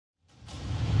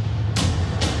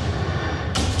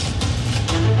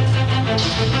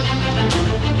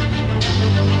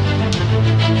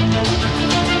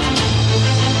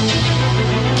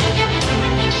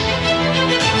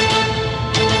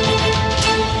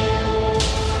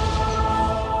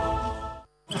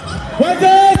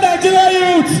Greatest Nigeria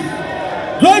youth!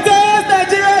 Greatest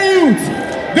Nigeria youth!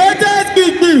 Greatest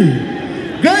people!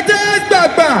 Greatest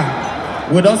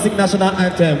Baba! We don't sing national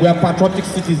anthem. We are patriotic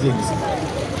citizens.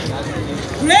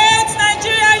 Great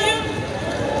Nigeria youth!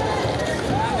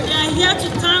 We are here to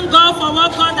thank God for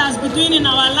what God has been doing in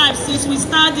our lives since we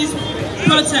started this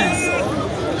protest.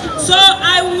 So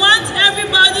I want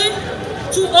everybody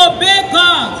to obey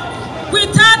God.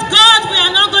 Without God, we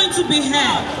are not going to be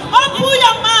here. Open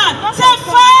your mouth. Say,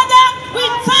 Father, we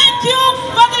thank you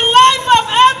for the life of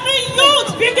every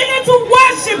youth beginning to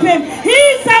worship Him. He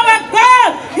is our God.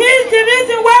 He is the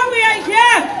reason why we are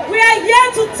here. We are here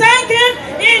to thank Him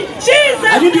in Jesus' name.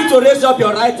 I need you to raise up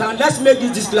your right hand. Let's make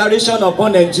this declaration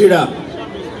upon Nigeria.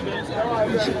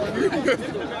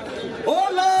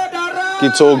 Lekki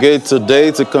Tollgate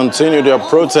today to continue their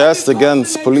protest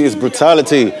against police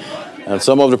brutality. And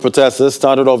some of the protesters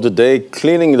started off the day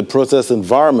cleaning the protest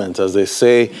environment as they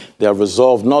say they are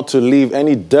resolved not to leave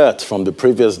any dirt from the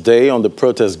previous day on the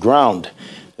protest ground.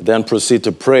 They then proceed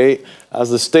to pray as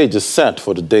the stage is set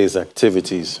for the day's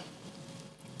activities.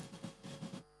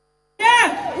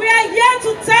 Yeah, we are here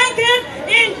to thank Him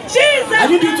in Jesus' name. I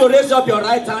need you to raise up your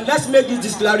right hand. Let's make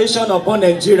this declaration upon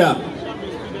Nigeria.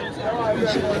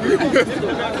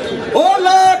 Oh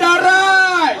Lord,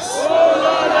 arise!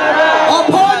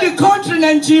 Upon the country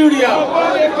Nigeria,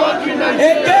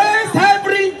 against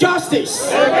every injustice,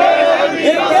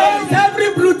 against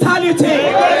every brutality.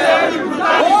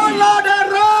 Oh Lord,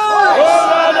 arise!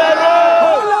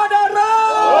 Oh Lord,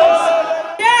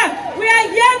 arise! Yeah, we are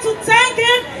here to thank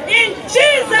Him in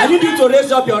Jesus' name. I need you to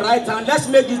raise up your right hand. Let's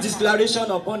make this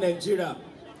declaration upon Nigeria.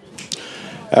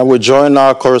 And we join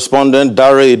our correspondent,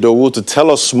 Dare Idowu, to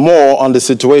tell us more on the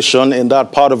situation in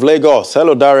that part of Lagos.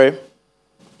 Hello, Dare.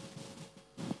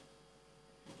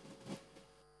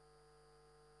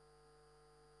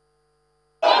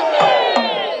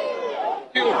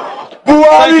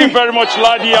 Thank you very much,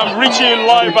 Ladi. I'm reaching you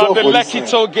live at the Lekki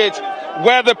Tollgate,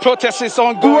 where the protest is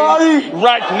ongoing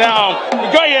right now.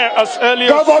 We got here as early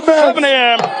as 7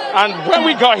 a.m. and when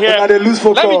we got here, let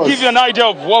me give you an idea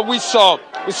of what we saw.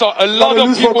 We saw a lot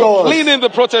of people cleaning the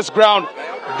protest ground.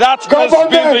 That has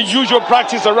been the usual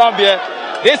practice around there.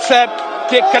 They said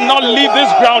they cannot leave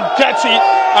this ground dirty,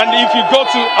 and if you go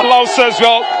to Alaus as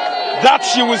well, that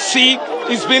you will see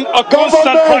it's been a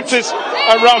constant practice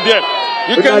around here.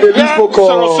 You can hear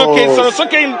Sorosoke.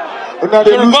 Sorosoke in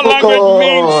Yoruba language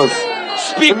means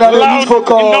speak loud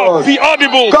enough, be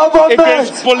audible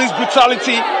against police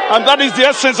brutality, and that is the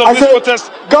essence of this protest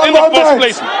in the first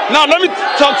place. Now let me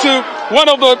talk to one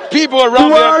of the people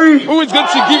around there who is going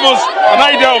to give us an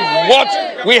idea of what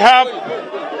we have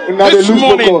this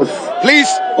morning. Please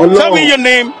tell me your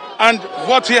name and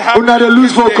what we have.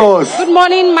 Good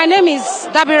morning, my name is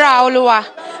Dabira Oluwa,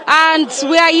 and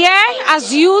we are here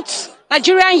as youth,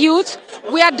 Nigerian youth.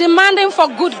 We are demanding for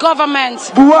good government.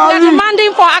 We are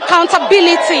demanding for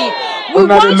accountability. We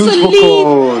want to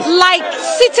live like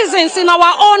citizens in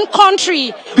our own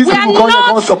country. We are not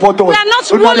hooligans.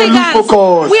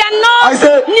 We are not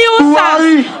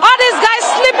nuisance. All these guys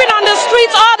sleeping on the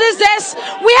streets, all these days.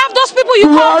 We have those people you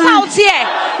call out here.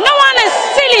 No one is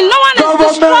stealing. No one is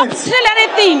disrupting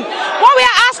anything. What we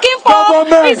are asking for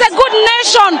is a good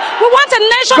nation. We want a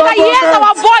nation that hears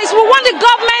our voice. We want the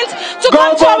government to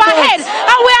come to our head.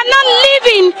 And we are not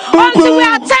leaving until we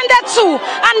are attended to.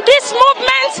 And this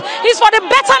movement is for the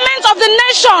betterment of the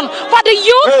nation, for the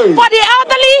youth, for the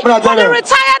elderly, for the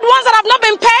retired ones that have not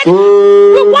been paid.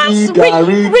 We want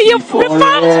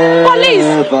reformed police.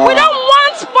 We don't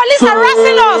want police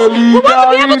harassing us. We want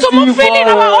to be able to move freely in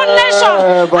our own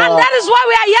nation. And that is why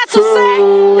we are here to say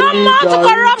no more to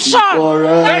corruption.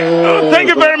 Thank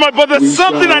you very much. But there's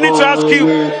something I need to ask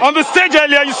you. On the stage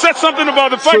earlier, you said something about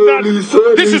the fact that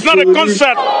this is not a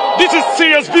concert. This is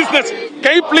serious business.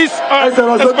 Can you please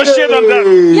expatiate on that?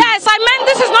 Yes, I meant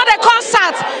this is not a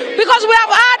concert because we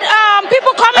have had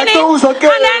people coming in,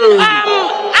 and then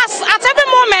at every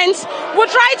moment we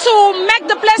try to make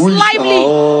the place lively.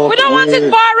 We don't want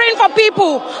it boring for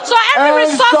people. So every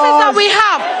resources that we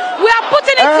are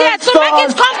putting it here to make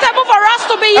it comfortable for us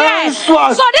to be here.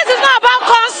 So this is not about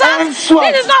concerts.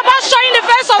 This is not about showing the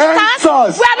face of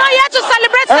stars. We are not here to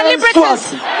celebrate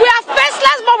celebrities. We are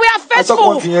faceless, but we are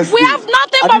faithful. We have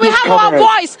nothing, but we have our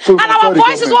voice, and our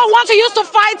voice is what we want to use to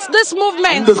fight this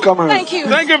movement. Thank you.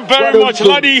 Thank you very much,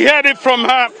 Ladi. You heard it from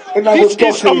her. This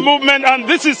is a movement, and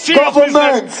this is serious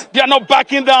business. They are not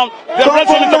backing down. They're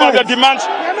resolute about their demands.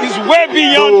 It's way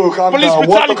beyond police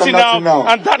brutality now,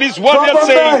 and that is what they're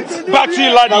saying. Back to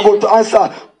you, Ladi.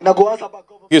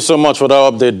 Thank you so much for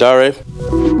that update, Dare.